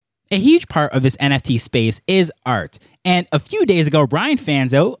A huge part of this NFT space is art. And a few days ago, Brian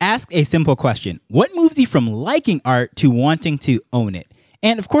Fanzo asked a simple question. What moves you from liking art to wanting to own it?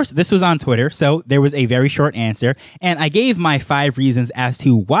 And of course, this was on Twitter, so there was a very short answer. And I gave my 5 reasons as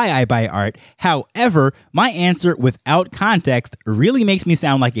to why I buy art. However, my answer without context really makes me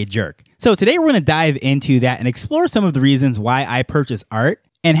sound like a jerk. So today we're going to dive into that and explore some of the reasons why I purchase art,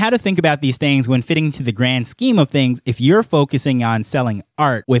 and how to think about these things when fitting into the grand scheme of things if you're focusing on selling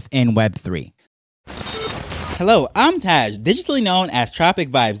art within Web3. Hello, I'm Taj, digitally known as Tropic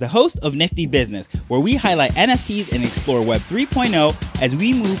Vibes, the host of Nifty Business, where we highlight NFTs and explore Web 3.0 as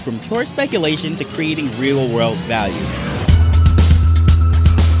we move from pure speculation to creating real-world value.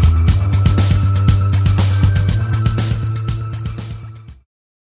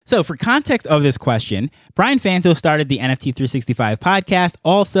 So for context of this question, Brian Fanzo started the NFT 365 podcast,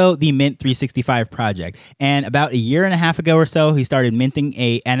 also the Mint 365 project. And about a year and a half ago or so, he started minting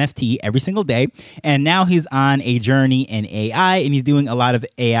a NFT every single day. And now he's on a journey in AI, and he's doing a lot of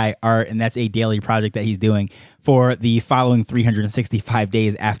AI art. And that's a daily project that he's doing for the following 365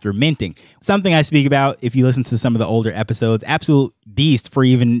 days after minting. Something I speak about, if you listen to some of the older episodes, absolute beast for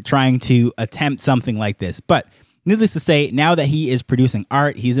even trying to attempt something like this. But needless to say, now that he is producing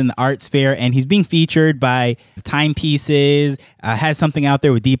art, he's in the art sphere and he's being featured by Timepieces, has something out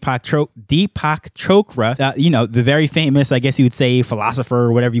there with Deepak Chopra, the very famous, I guess you would say, philosopher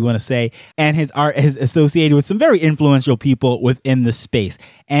or whatever you want to say. And his art is associated with some very influential people within the space.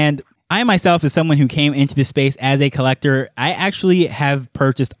 And I myself, as someone who came into this space as a collector, I actually have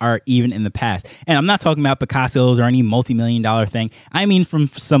purchased art even in the past. And I'm not talking about Picasso's or any multi-million-dollar thing. I mean from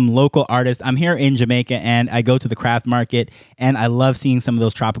some local artists. I'm here in Jamaica and I go to the craft market and I love seeing some of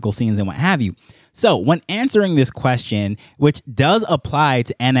those tropical scenes and what have you. So when answering this question, which does apply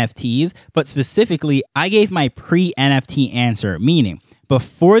to NFTs, but specifically, I gave my pre-NFT answer, meaning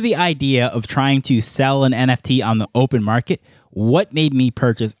before the idea of trying to sell an NFT on the open market, what made me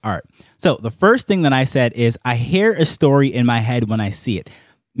purchase art? So the first thing that I said is I hear a story in my head when I see it,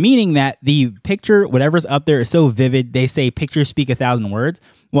 meaning that the picture, whatever's up there, is so vivid. They say pictures speak 1,000 words.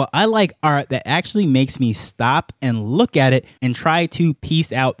 Well, I like art that actually makes me stop and look at it and try to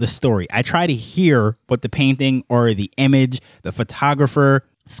piece out the story. I try to hear what the painting or the image, the photographer,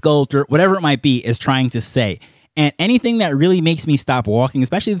 sculptor, whatever it might be, is trying to say. And anything that really makes me stop walking,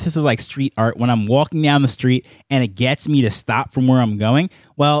 especially if this is like street art, when I'm walking down the street and it gets me to stop from where I'm going,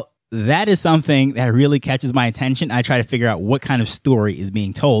 well, that is something that really catches my attention. I try to figure out what kind of story is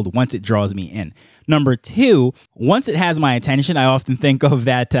being told once it draws me in. Number 2, once it has my attention, I often think of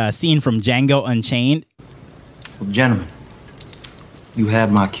that scene from Django Unchained. Well, gentlemen, you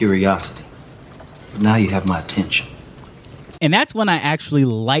had my curiosity, but now you have my attention. And that's when I actually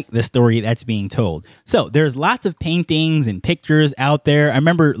like the story that's being told. So there's lots of paintings and pictures out there. I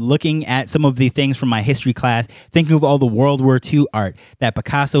remember looking at some of the things from my history class, thinking of all the World War II art that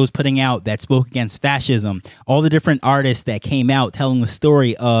Picasso was putting out that spoke against fascism, all the different artists that came out telling the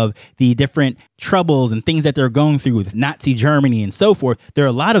story of the different troubles and things that they're going through with Nazi Germany and so forth. There are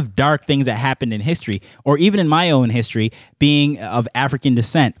a lot of dark things that happened in history, or even in my own history, being of African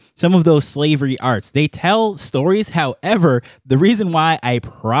descent. Some of those slavery arts, they tell stories. However, the reason why I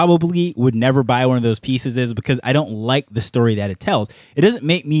probably would never buy one of those pieces is because I don't like the story that it tells. It doesn't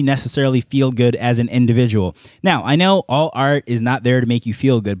make me necessarily feel good as an individual. Now, I know all art is not there to make you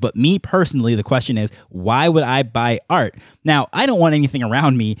feel good, but me personally, the question is, why would I buy art? Now, I don't want anything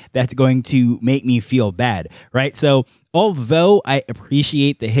around me that's going to make me feel bad, right? So although I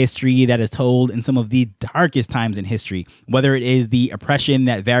appreciate the history that is told in some of the darkest times in history, whether it is the oppression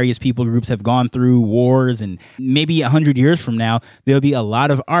that various people groups have gone through, wars, and maybe 100 years from now, there'll be a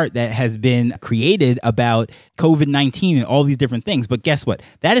lot of art that has been created about COVID-19 and all these different things. But guess what?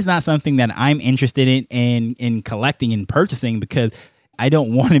 That is not something that I'm interested in collecting and purchasing, because I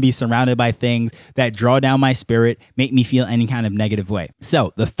don't want to be surrounded by things that draw down my spirit, make me feel any kind of negative way.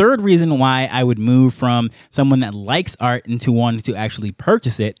 So the third reason why I would move from someone that likes art into wanting to actually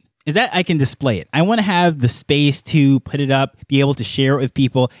purchase it is that I can display it. I want to have the space to put it up, be able to share it with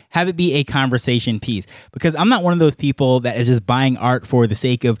people, have it be a conversation piece. Because I'm not one of those people that is just buying art for the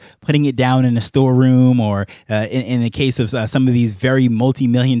sake of putting it down in a storeroom, or in the case of some of these very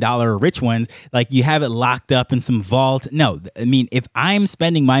multi-million-dollar rich ones, like you have it locked up in some vault. No, I mean, if I'm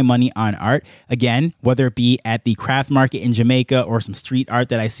spending my money on art, again, whether it be at the craft market in Jamaica or some street art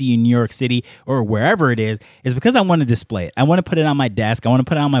that I see in New York City or wherever it is because I want to display it. I want to put it on my desk. I want to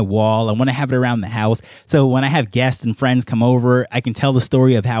put it on my wall. I want to have it around the house. So when I have guests and friends come over, I can tell the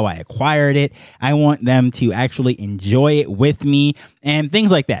story of how I acquired it. I want them to actually enjoy it with me and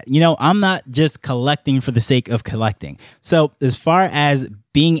things like that. You know, I'm not just collecting for the sake of collecting. So as far as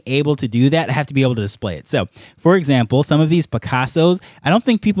being able to do that, I have to be able to display it. So, for example, some of these Picassos, I don't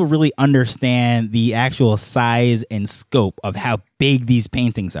think people really understand the actual size and scope of how big these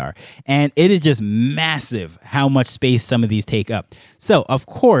paintings are. And it is just massive how much space some of these take up. So, of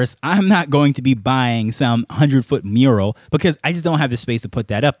course, I'm not going to be buying some 100-foot mural because I just don't have the space to put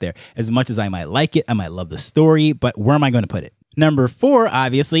that up there. As much as I might like it, I might love the story, but where am I going to put it? Number 4,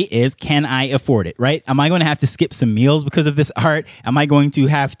 obviously, is can I afford it, right? Am I going to have to skip some meals because of this art? Am I going to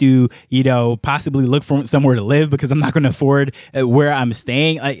have to, possibly look for somewhere to live because I'm not going to afford where I'm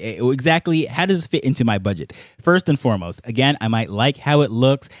staying? Like, exactly, how does this fit into my budget? First and foremost, again, I might like how it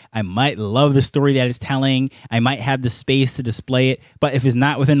looks. I might love the story that it's telling. I might have the space to display it. But if it's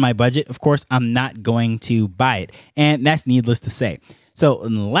not within my budget, of course, I'm not going to buy it. And that's needless to say. So,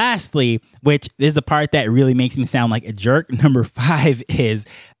 and lastly, which is the part that really makes me sound like a jerk, number 5 is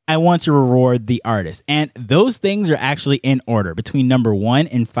I want to reward the artist. And those things are actually in order between number 1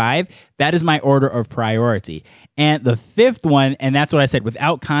 and 5. That is my order of priority. And the 5th one, and that's what I said,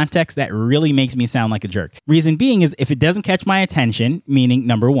 without context, that really makes me sound like a jerk. Reason being is if it doesn't catch my attention, meaning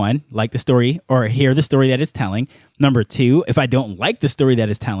number 1, like the story or hear the story that it's telling. Number 2, if I don't like the story that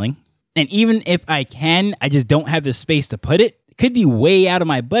it's telling. And even if I just don't have the space to put it. Could be way out of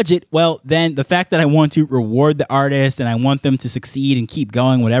my budget, well, then the fact that I want to reward the artist and I want them to succeed and keep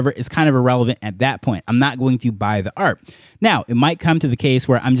going, whatever, is kind of irrelevant at that point. I'm not going to buy the art. Now, it might come to the case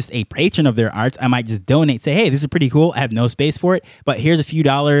where I'm just a patron of their arts. I might just donate, say, hey, this is pretty cool. I have no space for it, but here's a few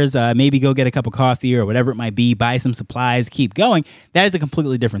dollars. Maybe go get a cup of coffee or whatever it might be, buy some supplies, keep going. That is a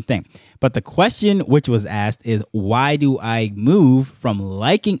completely different thing. But the question which was asked is, why do I move from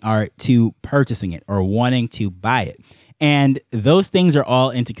liking art to purchasing it or wanting to buy it? And those things are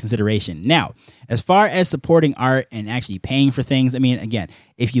all into consideration. Now, as far as supporting art and actually paying for things, I mean, again,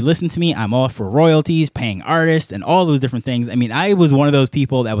 if you listen to me, I'm all for royalties, paying artists, and all those different things. I mean, I was one of those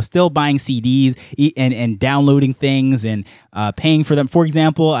people that was still buying CDs and downloading things and paying for them. For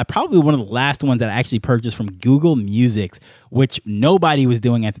example, I probably one of the last ones that I actually purchased from Google Music, which nobody was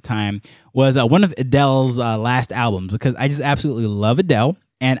doing at the time, was one of Adele's last albums, because I just absolutely love Adele.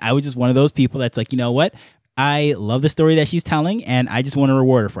 And I was just one of those people that's like, you know what? I love the story that she's telling, and I just want to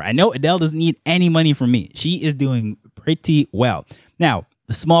reward her for it. I know Adele doesn't need any money from me. She is doing pretty well. Now,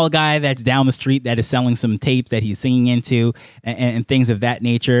 the small guy that's down the street that is selling some tapes that he's singing into and things of that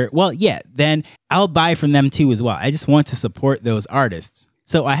nature, well, yeah, then I'll buy from them too as well. I just want to support those artists.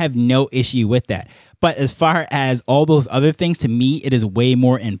 So I have no issue with that. But as far as all those other things, to me, it is way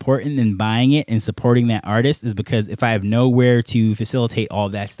more important than buying it and supporting that artist, is because if I have nowhere to facilitate all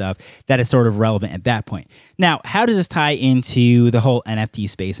that stuff, that is sort of relevant at that point. Now, how does this tie into the whole NFT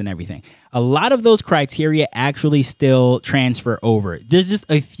space and everything? A lot of those criteria actually still transfer over. There's just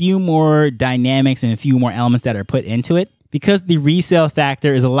a few more dynamics and a few more elements that are put into it, because the resale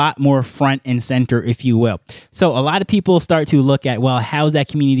factor is a lot more front and center, if you will. So a lot of people start to look at, well, how's that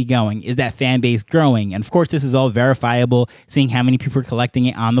community going? Is that fan base growing? And of course, this is all verifiable, seeing how many people are collecting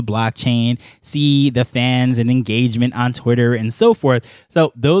it on the blockchain, see the fans and engagement on Twitter and so forth.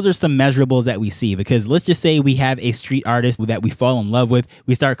 So those are some measurables that we see, because let's just say we have a street artist that we fall in love with,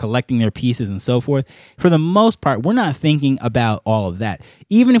 we start collecting their pieces and so forth. For the most part, we're not thinking about all of that.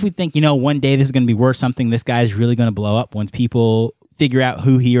 Even if we think, one day this is going to be worth something, this guy is really going to blow up once people figure out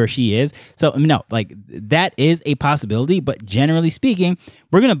who he or she is. So no, like that is a possibility, but generally speaking,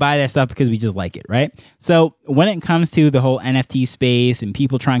 we're going to buy that stuff because we just like it, right? So when it comes to the whole NFT space and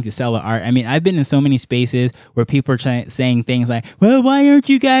people trying to sell the art, I mean, I've been in so many spaces where people are saying things like, well, why aren't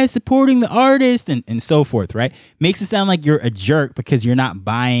you guys supporting the artist and so forth, right? Makes it sound like you're a jerk because you're not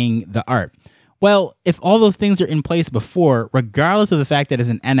buying the art. Well, if all those things are in place before, regardless of the fact that it's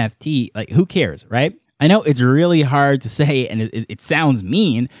an NFT, like who cares, right? I know it's really hard to say and it sounds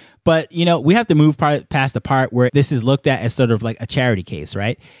mean, but we have to move past the part where this is looked at as sort of like a charity case,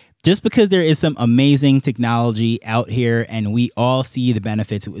 right? Just because there is some amazing technology out here and we all see the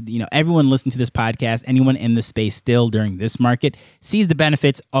benefits, everyone listening to this podcast, anyone in the space still during this market sees the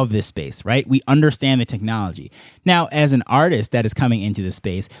benefits of this space, right? We understand the technology. Now, as an artist that is coming into the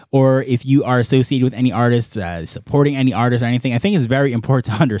space, or if you are associated with any artists, supporting any artist or anything, I think it's very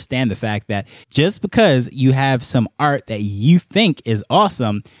important to understand the fact that just because you have some art that you think is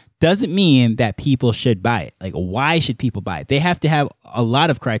awesome doesn't mean that people should buy it. Like, why should people buy it? They have to have a lot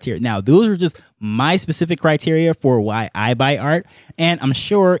of criteria. Now, those are just my specific criteria for why I buy art. And I'm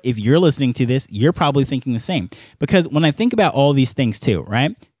sure if you're listening to this, you're probably thinking the same. Because when I think about all these things too,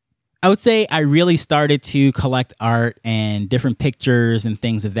 right? I would say I really started to collect art and different pictures and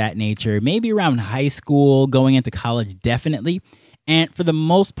things of that nature, maybe around high school, going into college, definitely. And for the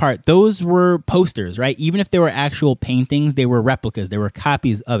most part, those were posters, right? Even if they were actual paintings, they were replicas, they were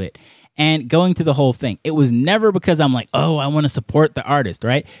copies of it. And going to the whole thing, it was never because I'm like, oh, I want to support the artist,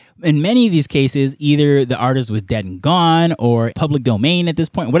 right? In many of these cases, either the artist was dead and gone or public domain at this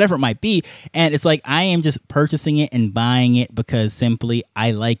point, whatever it might be. And it's like, I am just purchasing it and buying it because simply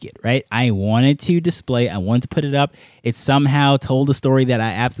I like it, right? I wanted to display, I wanted to put it up. It somehow told a story that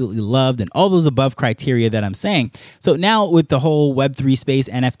I absolutely loved and all those above criteria that I'm saying. So now with the whole Web3 space,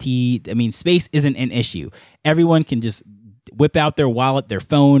 NFT, I mean, space isn't an issue. Everyone can just whip out their wallet, their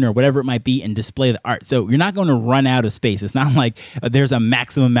phone, or whatever it might be and display the art. So you're not going to run out of space. It's not like there's a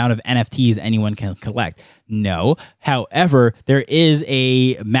maximum amount of NFTs anyone can collect. No. However, there is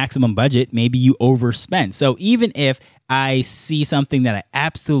a maximum budget. Maybe you overspend. So even if I see something that I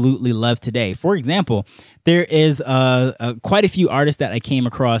absolutely love today, for example, there is quite a few artists that I came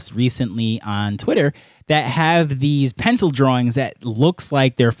across recently on Twitter that have these pencil drawings that looks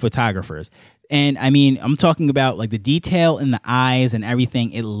like they're photographers. And I mean, I'm talking about like the detail in the eyes and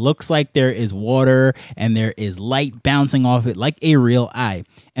everything. It looks like there is water and there is light bouncing off it like a real eye.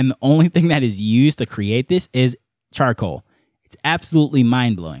 And the only thing that is used to create this is charcoal. It's absolutely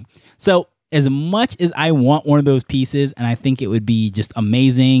mind-blowing. So as much as I want one of those pieces, and I think it would be just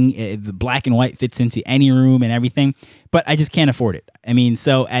amazing, the black and white fits into any room and everything, but I just can't afford it. I mean,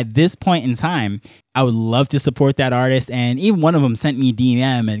 so at this point in time, I would love to support that artist. And even one of them sent me a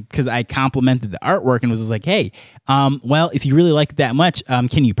DM and because I complimented the artwork and was just like, hey, well, if you really like it that much,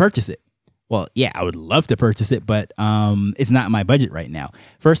 can you purchase it? Well, yeah, I would love to purchase it, but it's not in my budget right now.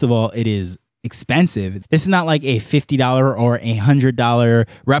 First of all, it is expensive. This is not like a $50 or $100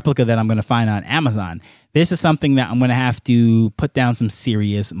 replica that I'm going to find on Amazon. This is something that I'm going to have to put down some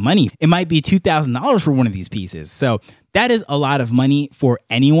serious money. It might be $2,000 for one of these pieces. So that is a lot of money for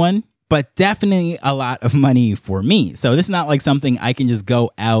anyone, but definitely a lot of money for me. So this is not like something I can just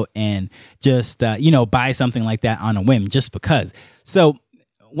go out and just, buy something like that on a whim just because. So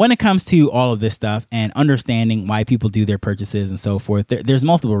when it comes to all of this stuff and understanding why people do their purchases and so forth, there's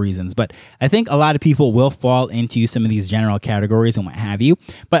multiple reasons, but I think a lot of people will fall into some of these general categories and what have you.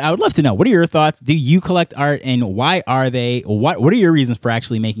 But I would love to know, what are your thoughts? Do you collect art and why are they? What are your reasons for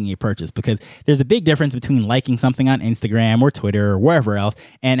actually making a purchase? Because there's a big difference between liking something on Instagram or Twitter or wherever else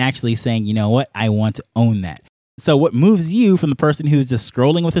and actually saying, you know what, I want to own that. So what moves you from the person who's just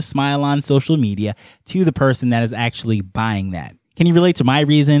scrolling with a smile on social media to the person that is actually buying that? Can you relate to my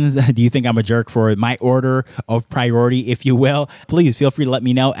reasons? Do you think I'm a jerk for my order of priority, if you will? Please feel free to let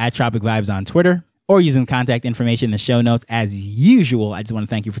me know at Tropic Vibes on Twitter or using contact information in the show notes. As usual, I just want to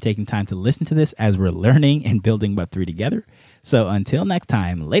thank you for taking time to listen to this as we're learning and building Web3 together. So until next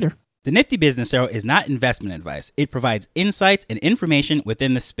time, later. The Nifty Business Arrow is not investment advice. It provides insights and information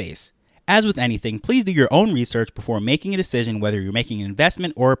within the space. As with anything, please do your own research before making a decision whether you're making an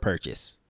investment or a purchase.